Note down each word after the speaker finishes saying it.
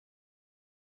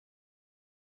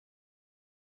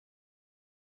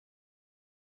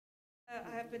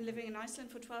I have been living in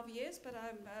Iceland for 12 years, but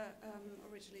I'm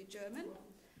originally German.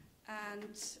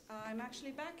 And I'm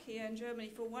actually back here in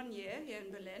Germany for 1 year, here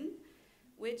in Berlin,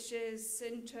 which is,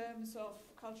 in terms of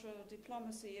cultural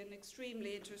diplomacy, an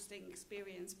extremely interesting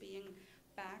experience, being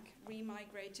back,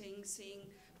 remigrating, seeing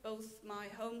both my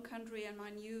home country and my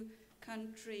new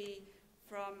country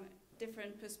from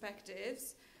different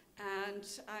perspectives. And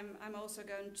I'm also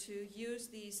going to use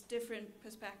these different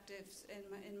perspectives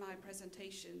in my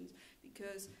presentations,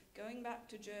 because going back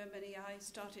to Germany, I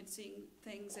started seeing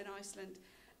things in Iceland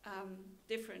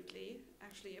differently,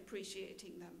 actually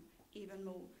appreciating them even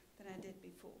more than I did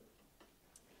before.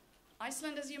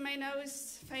 Iceland, as you may know,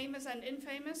 is famous and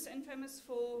infamous. Infamous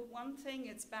for one thing,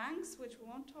 its banks, which we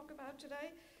won't talk about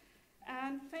today,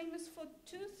 and famous for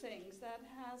two things that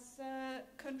has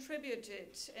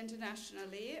contributed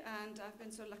internationally, and I've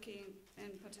been so lucky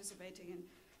in participating in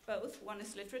both. One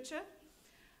is literature,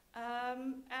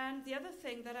 and the other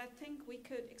thing that I think we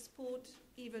could export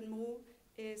even more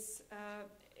is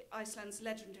Iceland's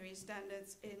legendary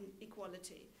standards in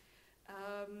equality.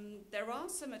 There are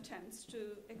some attempts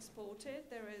to export it.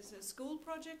 There is a school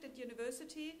project at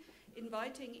university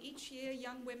inviting each year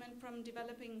young women from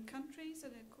developing countries,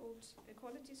 and it's called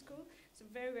Equality School. It's a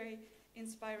very, very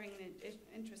inspiring and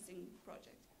interesting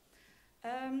project.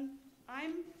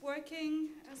 I'm working,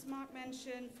 as Mark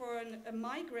mentioned, for a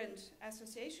migrant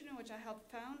association, which I helped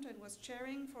found and was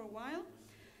chairing for a while,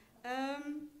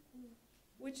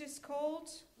 which is called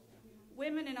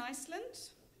Women in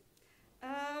Iceland.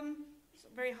 It's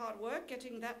very hard work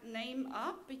getting that name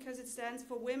up, because it stands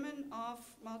for Women of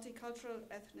Multicultural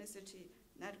Ethnicity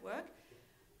Network.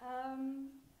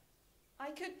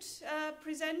 I could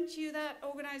present you that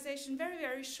organization very,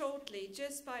 very shortly,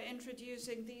 just by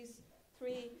introducing these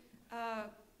three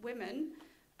women.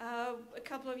 A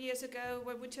couple of years ago,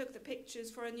 when we took the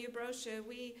pictures for a new brochure,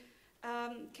 we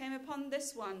came upon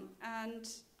this one, and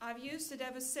I've used it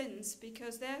ever since,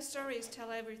 because their stories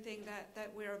tell everything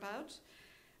that we're about.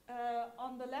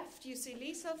 On the left, you see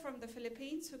Lisa from the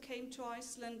Philippines, who came to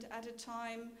Iceland at a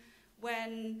time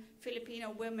when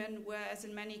Filipino women were, as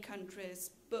in many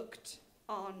countries, booked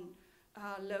on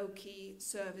low-key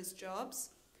service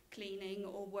jobs, cleaning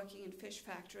or working in fish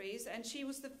factories. And she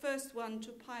was the first one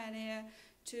to pioneer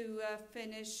to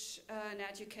finish an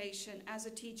education as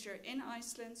a teacher in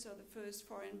Iceland, so the first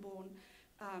foreign-born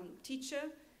teacher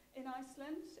in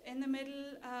Iceland. In the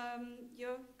middle,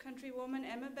 your countrywoman,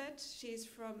 Emabet, she's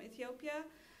from Ethiopia,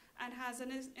 and has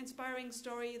an inspiring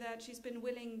story that she's been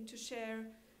willing to share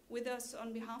with us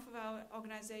on behalf of our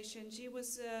organization. She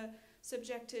was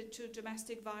subjected to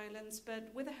domestic violence,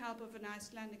 but with the help of an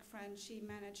Icelandic friend, she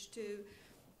managed to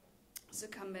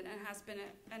succumb, and has been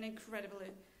an incredibly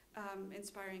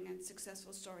inspiring and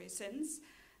successful story since.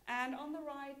 And on the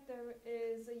right, there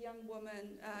is a young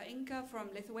woman, Inka from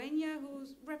Lithuania, who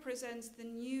represents the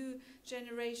new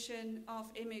generation of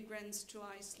immigrants to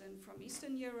Iceland from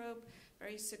Eastern Europe,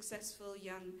 very successful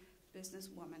young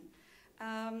businesswoman.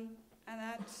 And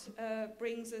that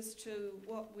brings us to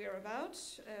what we're about.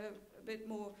 A bit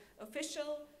more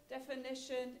official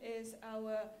definition is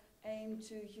our aim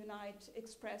to unite,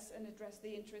 express, and address the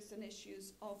interests and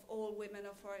issues of all women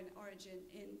of foreign origin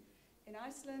in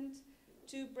Iceland,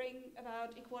 to bring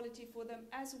about equality for them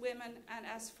as women and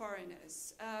as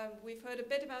foreigners. We've heard a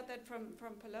bit about that from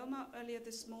Paloma earlier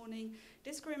this morning.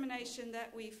 Discrimination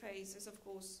that we face is, of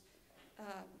course,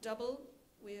 double.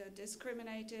 We are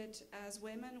discriminated as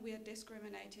women, we are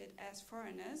discriminated as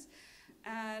foreigners.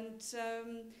 And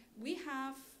we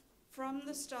have, from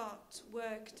the start,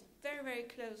 worked very, very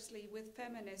closely with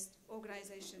feminist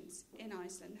organizations in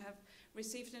Iceland, have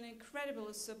received an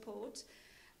incredible support.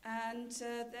 And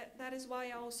that is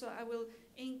why also I will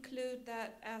include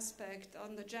that aspect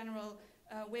on the general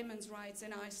women's rights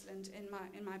in Iceland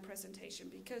in my presentation,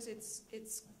 because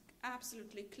it's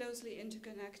absolutely closely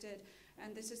interconnected,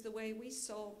 and this is the way we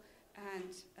saw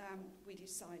and we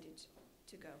decided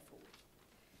to go forward.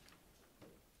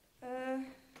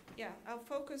 Our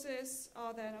focuses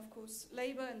are then, of course,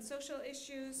 labor and social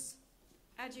issues,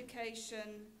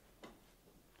 education,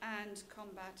 and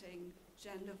combating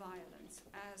gender violence,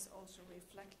 as also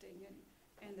reflecting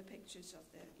in the pictures of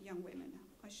the young women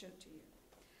I showed to you.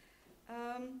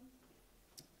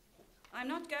 I'm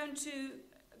not going to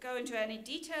go into any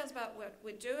details about what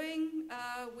we're doing.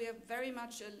 We are very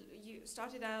much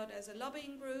started out as a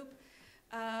lobbying group,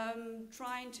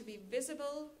 trying to be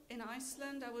visible in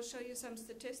Iceland. I will show you some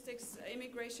statistics.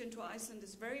 Immigration to Iceland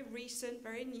is very recent,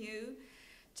 very new.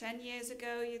 10 years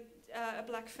ago, a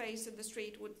black face in the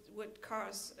street would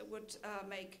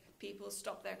make people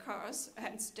stop their cars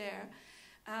and stare.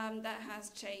 that has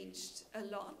changed a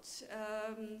lot,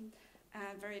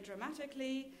 and very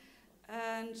dramatically.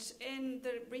 And in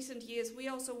the recent years, we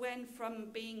also went from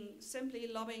being simply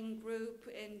a lobbying group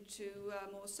into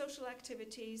more social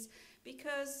activities,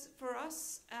 because for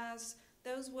us as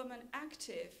those women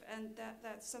active, and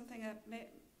that's something that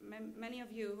many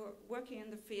of you who are working in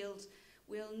the field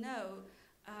will know,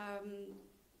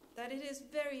 that it is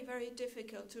very, very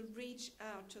difficult to reach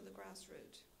out to the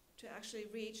grassroots, to actually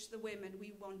reach the women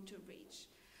we want to reach.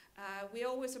 We're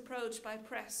always approached by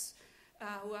press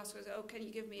who ask us, oh, can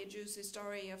you give me a juicy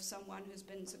story of someone who's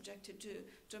been subjected to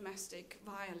domestic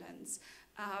violence?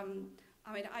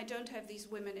 I mean, I don't have these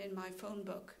women in my phone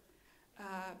book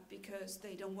because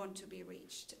they don't want to be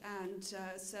reached. And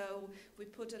so we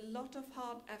put a lot of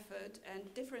hard effort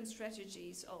and different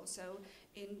strategies also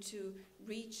into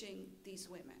reaching these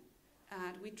women.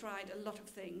 And we tried a lot of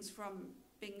things, from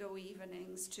bingo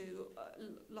evenings to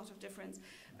a lot of different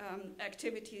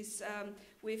activities.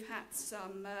 We've had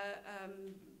some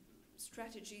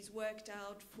strategies worked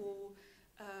out for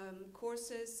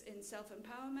courses in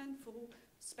self-empowerment for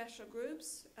special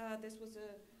groups. This was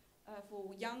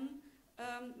for young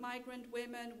migrant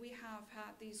women. We have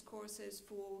had these courses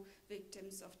for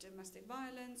victims of domestic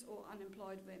violence or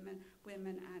unemployed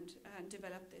women, and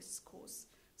developed this course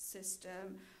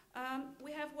system.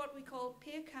 We have what we call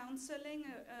peer counseling,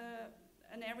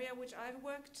 an area which I've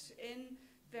worked in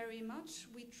very much.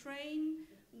 We train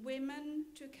women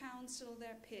to counsel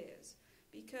their peers,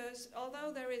 because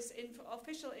although there is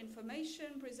official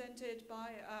information presented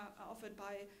by, offered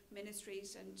by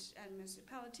ministries and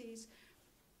municipalities,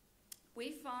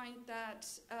 we find that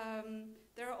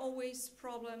there are always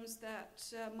problems that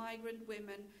migrant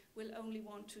women will only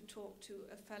want to talk to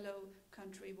a fellow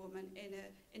countrywoman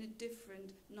in a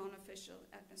different non-official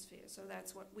atmosphere. So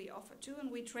that's what we offer too,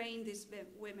 and we train these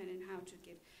women in how to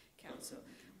give counsel.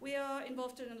 We are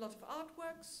involved in a lot of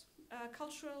artworks,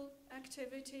 cultural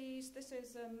activities. This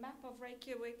is a map of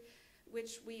Reykjavik,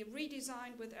 which we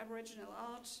redesigned with Aboriginal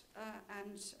art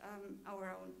and our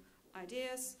own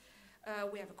ideas.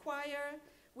 We have a choir.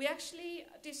 We actually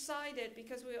decided,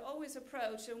 because we were always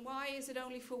approached, and why is it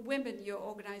only for women, your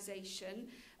organization?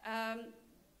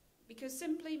 Because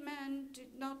simply men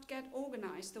did not get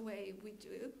organized the way we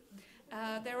do.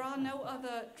 There are no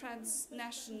other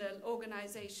transnational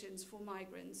organizations for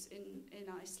migrants in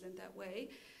Iceland that way.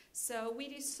 So we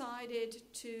decided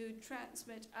to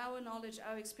transmit our knowledge,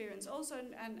 our experience also,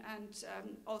 and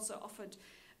also offered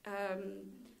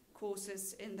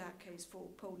courses in that case for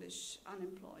Polish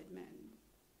unemployed men.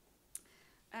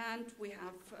 And we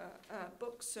have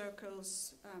book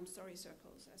circles, story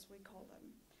circles as we call them.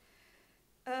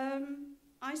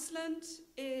 Iceland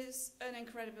is an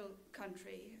incredible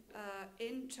country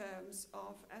in terms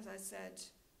of, as I said,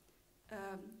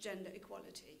 gender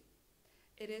equality.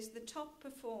 It is the top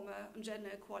performer on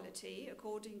gender equality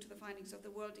according to the findings of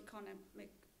the World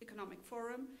Economic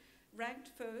Forum, ranked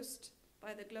first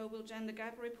by the Global Gender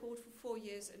Gap Report for 4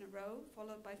 years in a row,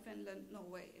 followed by Finland,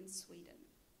 Norway, and Sweden.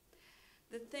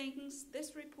 The things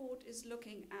this report is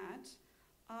looking at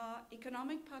are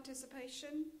economic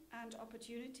participation and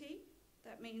opportunity.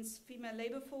 That means female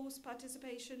labor force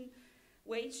participation,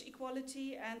 wage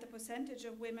equality, and the percentage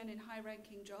of women in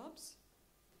high-ranking jobs.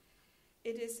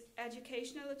 It is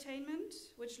educational attainment,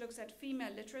 which looks at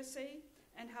female literacy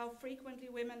and how frequently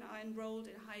women are enrolled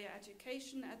in higher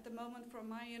education. At the moment, from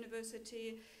my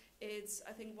university, it's,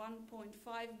 I think,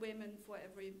 1.5 women for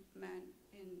every man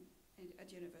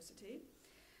at university.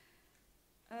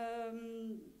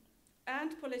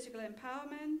 And political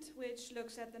empowerment, which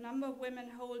looks at the number of women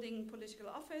holding political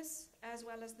office, as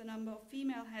well as the number of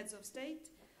female heads of state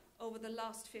over the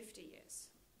last 50 years.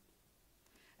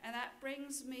 And that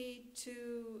brings me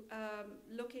to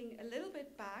looking a little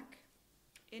bit back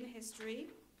in history,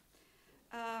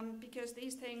 because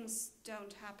these things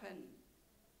don't happen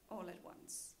all at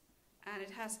once. And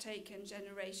it has taken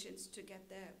generations to get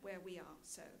there where we are.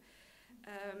 So,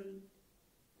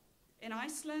 in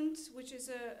Iceland, which is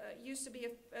used to be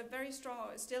a very strong,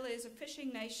 still is a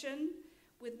fishing nation,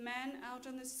 with men out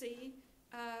on the sea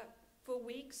for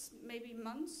weeks, maybe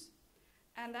months,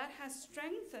 and that has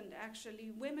strengthened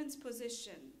actually women's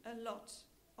position a lot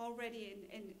already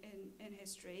in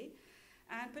history,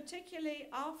 and particularly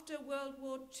after World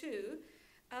War II,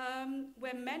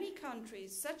 where many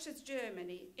countries, such as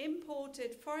Germany,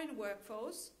 imported foreign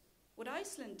workforce. What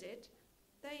Iceland did,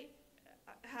 they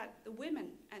had the women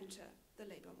enter the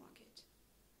labor market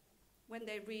when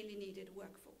they really needed a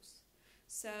workforce.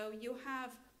 So you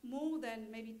have more than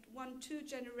maybe 1-2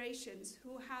 generations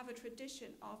who have a tradition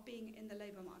of being in the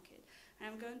labor market.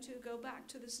 And I'm going to go back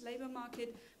to this labour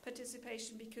market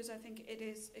participation because I think it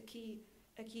is a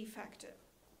key factor.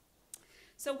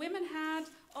 So women had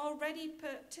already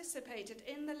participated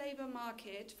in the labour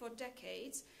market for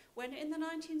decades when in the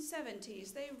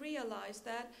 1970s they realized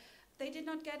that they did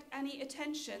not get any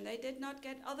attention, they did not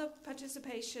get other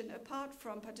participation apart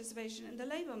from participation in the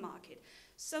labour market.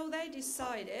 So they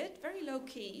decided, very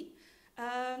low-key,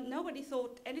 nobody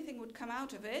thought anything would come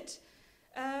out of it,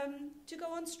 to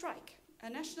go on strike, a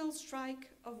national strike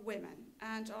of women.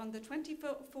 And on the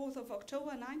 24th of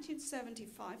October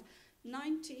 1975,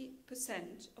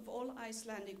 90% of all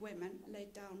Icelandic women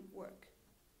laid down work.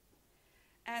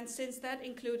 And since that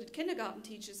included kindergarten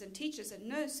teachers and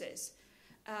nurses,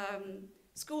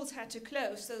 schools had to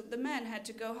close, so the men had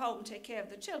to go home, take care of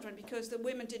the children, because the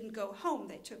women didn't go home,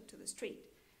 they took to the street.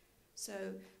 So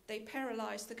they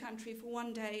paralyzed the country for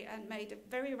one day and made a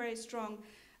very, very strong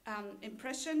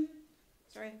impression.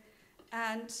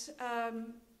 And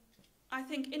I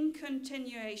think in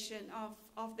continuation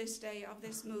of this day, of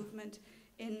this movement,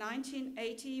 in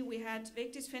 1980 we had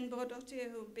Vigdis Finnbogadóttir,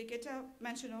 who Birgitta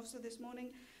mentioned also this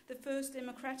morning, the first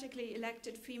democratically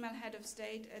elected female head of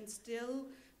state, and still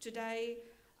today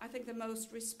I think the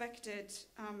most respected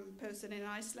person in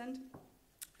Iceland.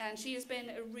 And she has been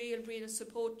a real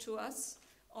support to us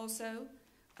also.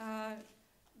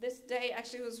 This day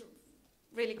actually was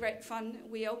really great fun.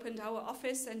 We opened our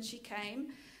office and she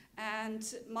came, and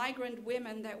Migrant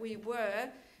Women that we were,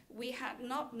 we had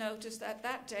not noticed that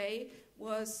that day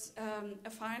was a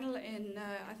final in,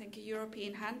 I think, a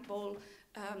European handball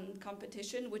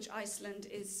competition, which Iceland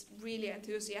is really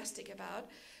enthusiastic about.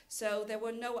 So there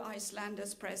were no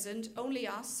Icelanders present, only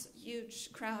us,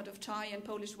 huge crowd of Thai and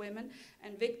Polish women.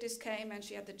 And Vigdis came and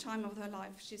she had the time of her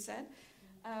life, she said.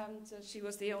 So she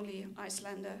was the only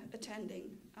Icelander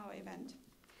attending our event.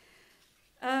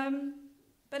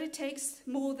 But it takes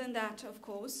more than that, of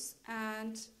course.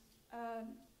 And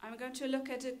I'm going to look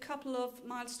at a couple of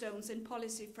milestones in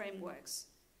policy frameworks,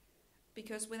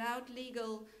 because without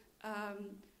legal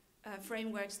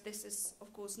frameworks, this is,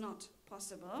 of course, not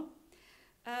possible.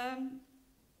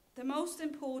 The most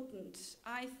important,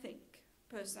 I think,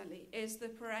 personally, is the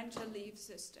parental leave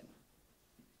system.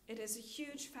 It is a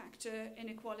huge factor in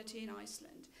equality in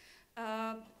Iceland.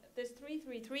 This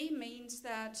 333 means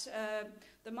that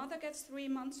the mother gets 3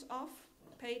 months off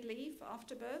paid leave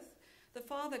after birth. The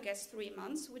father gets 3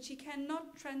 months, which he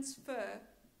cannot transfer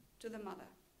to the mother.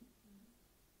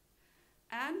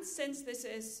 And since this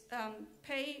is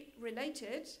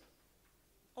pay-related,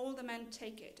 all the men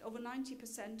take it. Over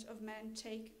 90% of men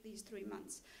take these 3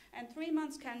 months. And 3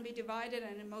 months can be divided,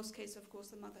 and in most cases, of course,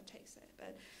 the mother takes it.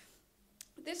 But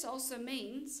this also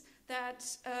means that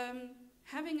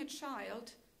having a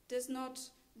child does not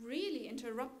really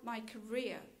interrupt my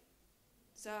career.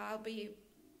 So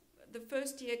the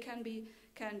first year can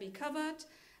be covered,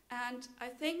 and I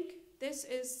think this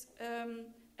is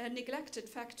a neglected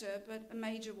factor, but a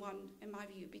major one in my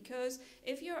view, because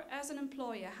if you, as an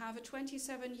employer, have a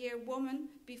 27-year woman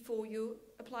before you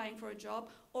applying for a job,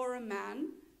 or a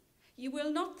man, you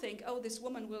will not think, oh, this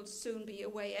woman will soon be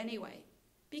away anyway,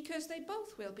 because they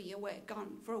both will be away,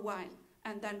 gone for a while,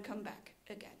 and then come back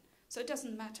again. So it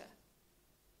doesn't matter.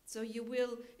 So you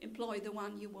will employ the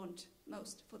one you want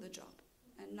most for the job,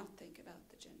 and not think about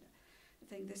the gender. I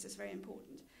think this is very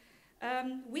important.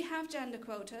 We have gender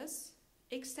quotas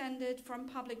extended from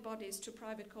public bodies to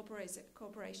private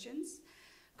corporations.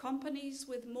 Companies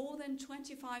with more than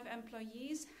 25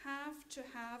 employees have to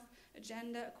have a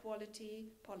gender equality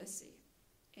policy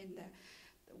in there.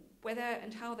 Whether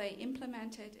and how they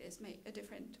implement it is a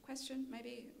different question,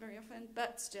 maybe very often,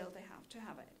 but still they have to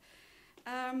have it.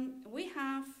 We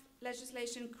have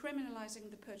legislation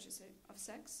criminalizing the purchase of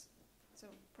sex. So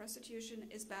prostitution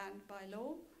is banned by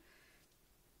law.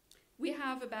 We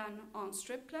have a ban on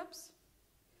strip clubs.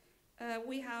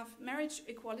 We have marriage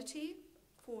equality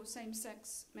for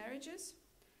same-sex marriages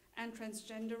and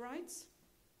transgender rights.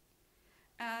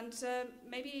 And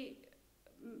maybe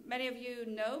many of you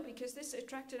know, because this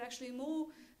attracted actually more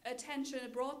attention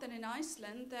abroad than in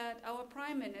Iceland, that our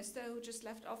Prime Minister, who just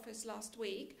left office last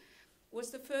week,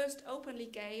 was the first openly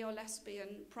gay or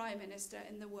lesbian Prime Minister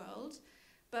in the world.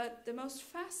 But the most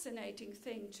fascinating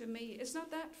thing to me is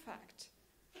not that fact,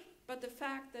 but the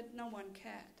fact that no one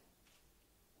cared.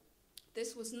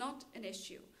 This was not an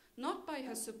issue, not by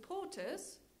her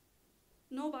supporters,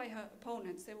 nor by her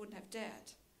opponents. They wouldn't have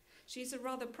dared. She's a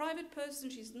rather private person.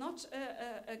 She's not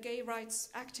a gay rights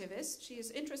activist. She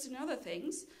is interested in other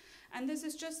things, and this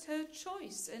is just her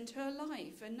choice and her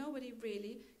life, and nobody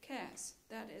really cares.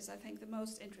 That is, I think, the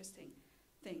most interesting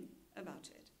thing about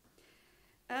it.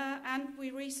 And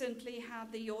we recently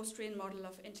had the Austrian model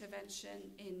of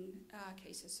intervention in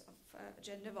cases of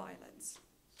gender violence.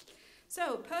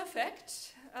 So,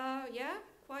 perfect, yeah,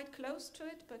 quite close to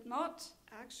it, but not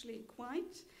actually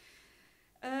quite.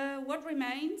 What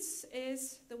remains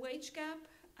is the wage gap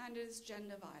and is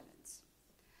gender violence.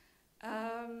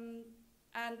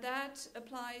 And that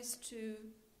applies to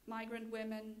migrant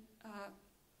women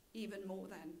even more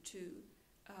than to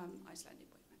Icelandic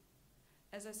women.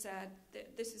 As I said,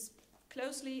 this is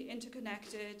closely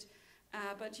interconnected,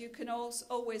 but you can also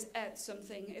always add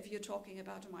something if you're talking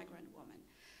about a migrant woman.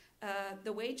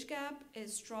 The wage gap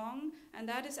is strong, and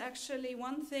that is actually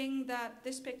one thing that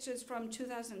this picture is from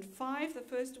 2005, the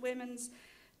first Women's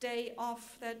Day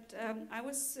off that I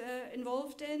was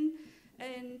involved in.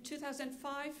 In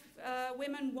 2005,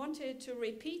 women wanted to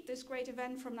repeat this great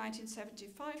event from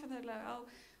 1975, and they're like, oh,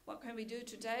 what can we do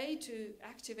today to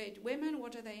activate women?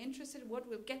 What are they interested in? What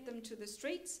will get them to the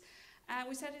streets? And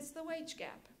we said it's the wage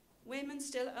gap. Women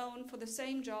still own for the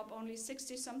same job only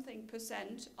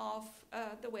 60-something% of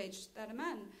the wage that a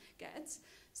man gets.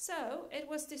 So it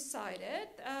was decided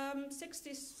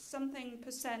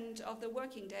 60-something% of the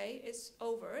working day is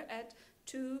over at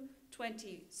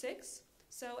 2:26.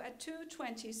 So at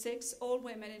 2:26, all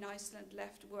women in Iceland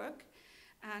left work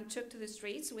and took to the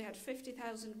streets. We had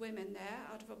 50,000 women there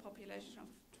out of a population of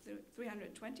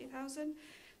 320,000.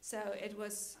 So it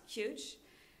was huge.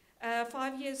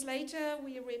 5 years later,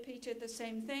 we repeated the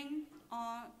same thing,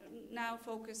 now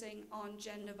focusing on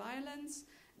gender violence.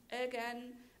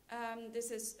 Again, this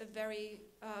is a very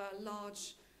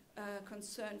large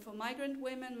concern for migrant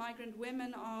women. Migrant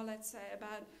women are, let's say,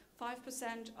 about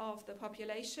 5% of the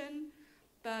population,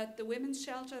 but the women's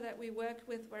shelter that we work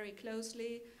with very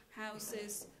closely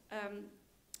houses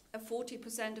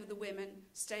 40% of the women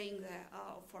staying there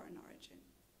are of foreign origin.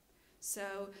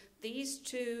 So these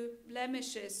two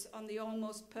blemishes on the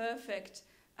almost perfect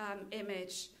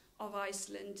image of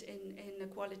Iceland in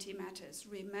equality matters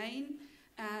remain,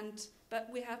 but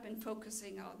we have been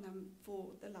focusing on them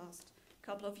for the last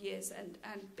couple of years and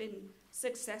been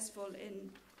successful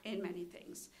in many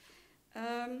things.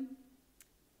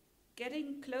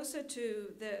 Getting closer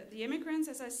to the immigrants,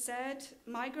 as I said,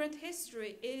 migrant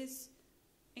history is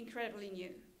incredibly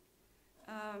new.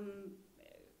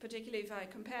 Particularly if I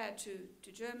compare to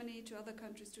Germany, to other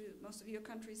countries, to most of your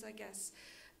countries, I guess.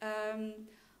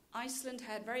 Iceland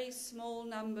had very small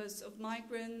numbers of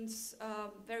migrants,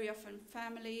 very often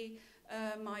family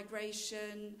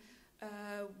migration,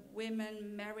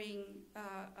 women marrying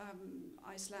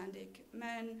Icelandic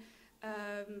men,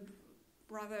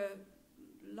 rather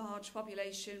large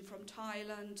population from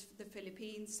Thailand, the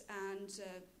Philippines, and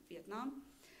Vietnam.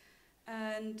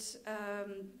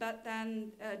 But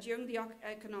then during the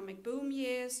economic boom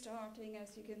years, starting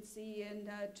as you can see in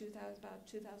about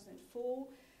 2004,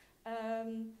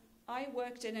 I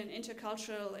worked in an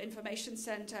intercultural information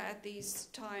center at these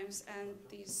times, and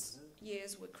these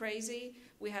years were crazy.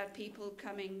 We had people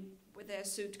coming with their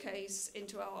suitcase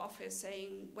into our office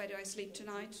saying, where do I sleep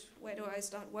tonight? Where do I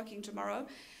start working tomorrow?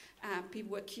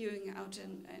 People were queuing out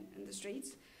in the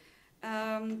streets.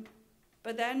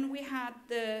 But then we had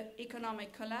the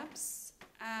economic collapse,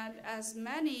 and as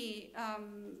many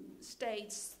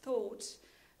states thought,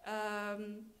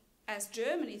 as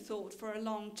Germany thought for a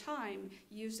long time,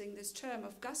 using this term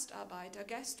of Gastarbeiter,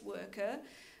 guest worker,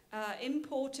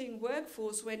 importing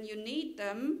workforce when you need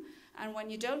them, and when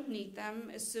you don't need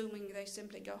them, assuming they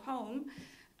simply go home,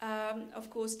 of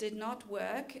course did not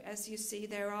work. As you see,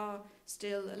 there are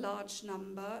still a large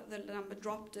number. The number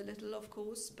dropped a little, of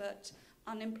course, but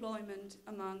unemployment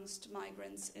amongst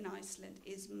migrants in Iceland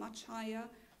is much higher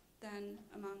than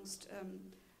amongst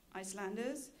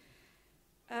Icelanders.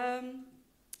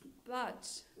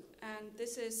 But, and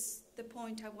this is the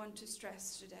point I want to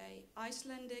stress today,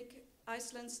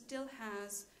 Iceland still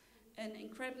has an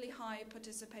incredibly high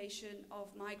participation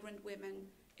of migrant women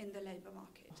in the labour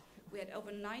market. We had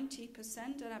over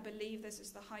 90%, and I believe this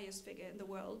is the highest figure in the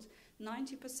world,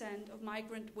 90% of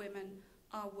migrant women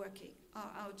are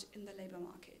out in the labour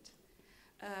market.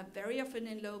 Very often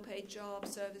in low-paid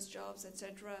jobs, service jobs,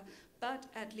 etc. But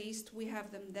at least we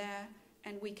have them there,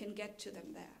 and we can get to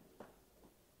them there.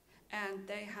 And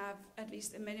they have at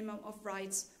least a minimum of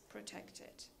rights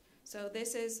protected. So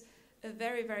this is a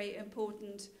very, very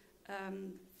important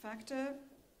factor.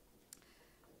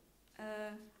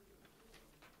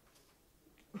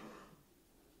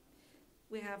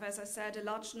 We have, as I said, a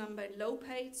large number of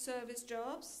low-paid service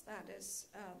jobs. That is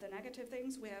the negative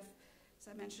things. We have, as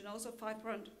I mentioned, also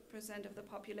 5% of the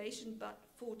population, but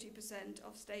 40%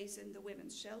 of stays in the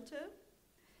women's shelter.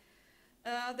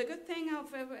 The good thing,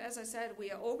 however, as I said,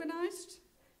 we are organized.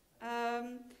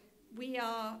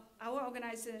 Our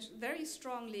organization very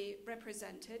strongly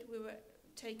represented. We were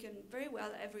taken very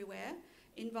well everywhere,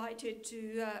 invited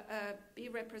to be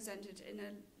represented in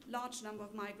a large number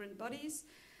of migrant bodies,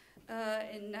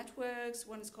 in networks.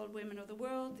 One is called Women of the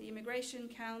World, the Immigration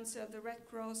Council, the Red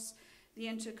Cross, the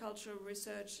Intercultural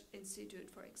Research Institute,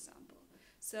 for example.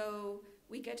 So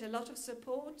we get a lot of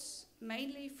support,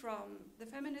 mainly from the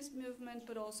feminist movement,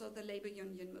 but also the labor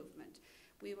union movement.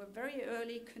 We were very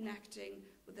early connecting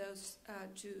with those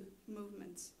two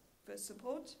movements for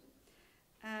support.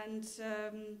 And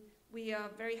we are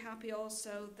very happy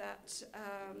also that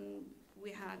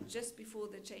we had, just before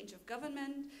the change of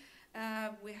government,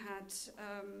 we had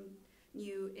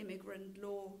new immigrant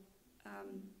law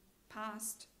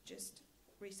passed just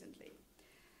recently.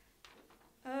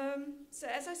 So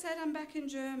as I said, I'm back in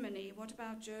Germany. What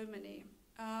about Germany?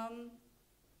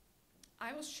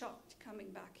 I was shocked coming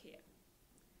back here.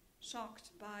 Shocked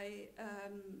by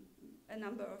a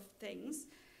number of things.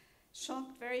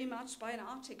 Shocked very much by an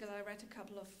article I read a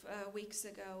couple of weeks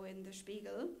ago in the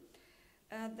Spiegel.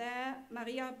 There,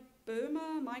 Maria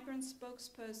Böhmer, migrant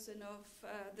spokesperson of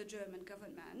the German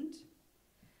government,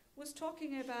 was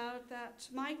talking about that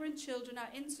migrant children are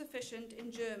insufficient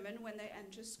in German when they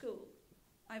enter school.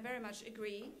 I very much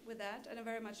agree with that, and I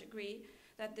very much agree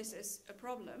that this is a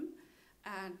problem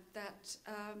and that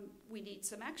we need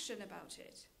some action about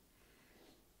it.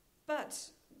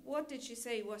 But what did she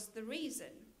say was the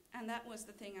reason? And that was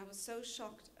the thing I was so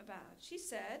shocked about. She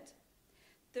said,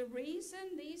 the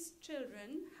reason these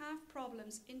children have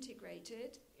problems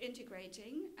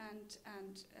integrating and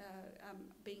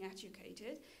being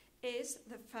educated is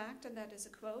the fact, and that is a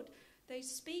quote, they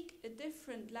speak a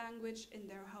different language in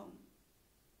their home.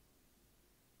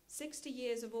 60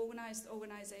 years of organized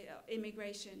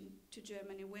immigration to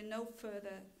Germany, we're no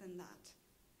further than that.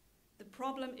 The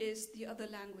problem is the other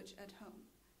language at home.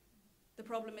 The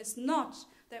problem is not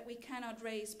that we cannot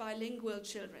raise bilingual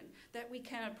children, that we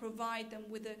cannot provide them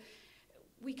with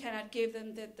we cannot give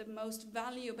them the most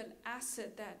valuable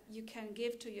asset that you can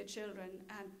give to your children.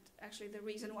 And actually the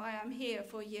reason why I'm here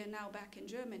for a year now back in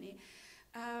Germany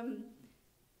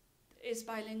is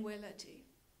bilinguality.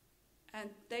 And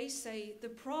they say the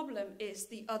problem is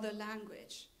the other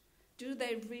language. Do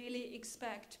they really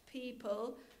expect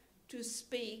people to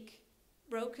speak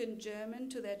broken German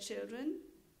to their children?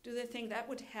 Do they think that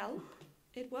would help?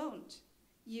 It won't.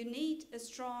 You need a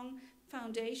strong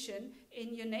foundation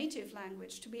in your native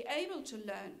language to be able to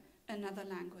learn another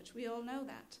language. We all know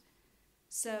that.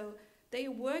 So they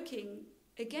are working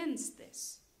against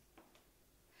this.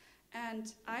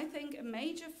 And I think a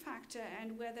major factor,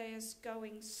 and where they is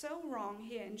going so wrong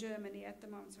here in Germany at the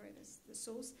moment, sorry, this is the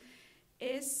source,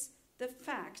 is the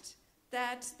fact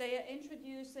that they are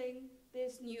introducing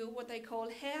this new, what they call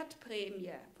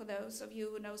Herdprämie. For those of you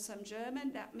who know some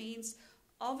German, that means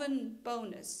oven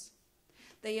bonus.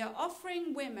 They are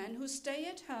offering women who stay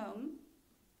at home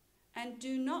and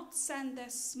do not send their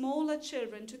smaller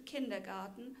children to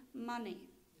kindergarten money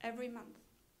every month.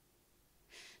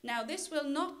 Now, this will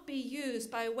not be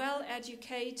used by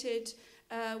well-educated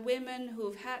women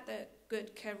who've had a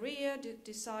good career,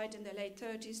 decide in their late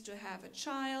 30s to have a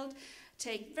child,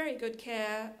 take very good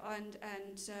care and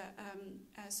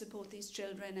support these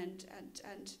children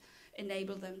and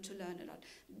enable them to learn a lot.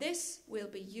 This will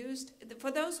be used,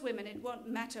 for those women, it won't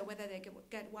matter whether they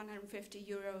get 150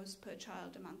 euros per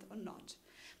child a month or not.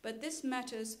 But this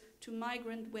matters to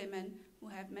migrant women who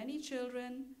have many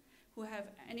children, who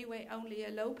have anyway only a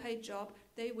low-paid job.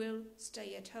 They will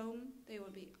stay at home, they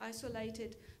will be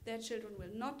isolated, their children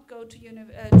will not go to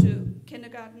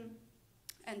kindergarten,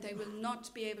 and they will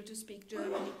not be able to speak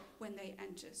German when they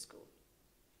enter school.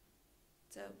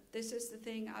 So this is the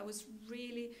thing I was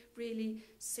really, really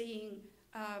seeing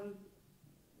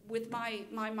with my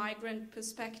migrant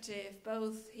perspective,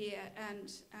 both here and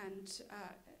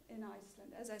in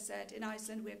Iceland. As I said, in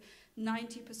Iceland we have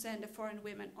 90% of foreign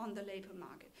women on the labor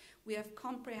market. We have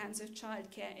comprehensive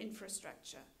childcare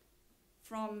infrastructure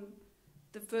from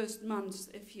the first months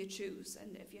if you choose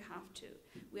and if you have to.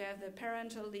 We have the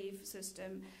parental leave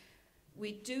system.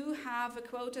 We do have a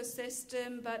quota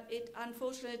system, but it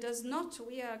unfortunately does not.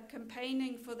 We are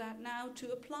campaigning for that now,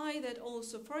 to apply that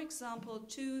also, for example,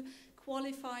 to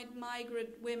qualified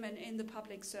migrant women in the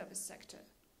public service sector.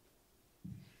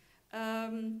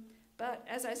 But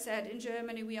as I said, in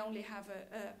Germany we only have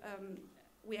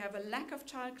a lack of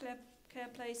childcare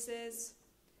places.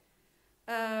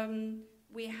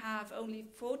 We have only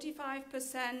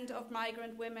 45% of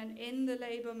migrant women in the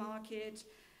labor market,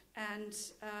 and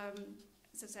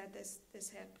as I said, this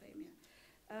Herdprämie.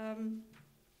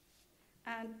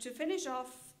 And to finish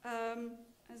off,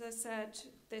 as I said,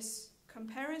 this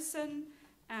comparison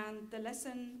and the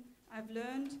lesson I've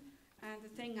learned and the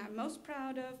thing I'm most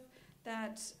proud of,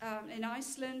 that in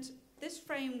Iceland, this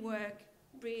framework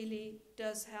really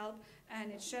does help,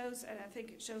 and it shows, and I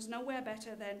think it shows nowhere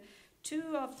better than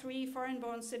 2 of 3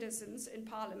 foreign-born citizens in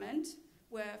Parliament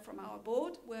were from our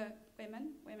board, were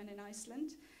women in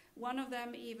Iceland. One of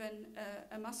them even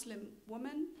a Muslim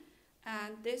woman,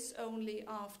 and this only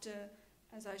after,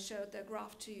 as I showed the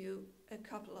graph to you, a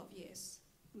couple of years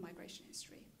of migration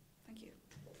history. Thank you.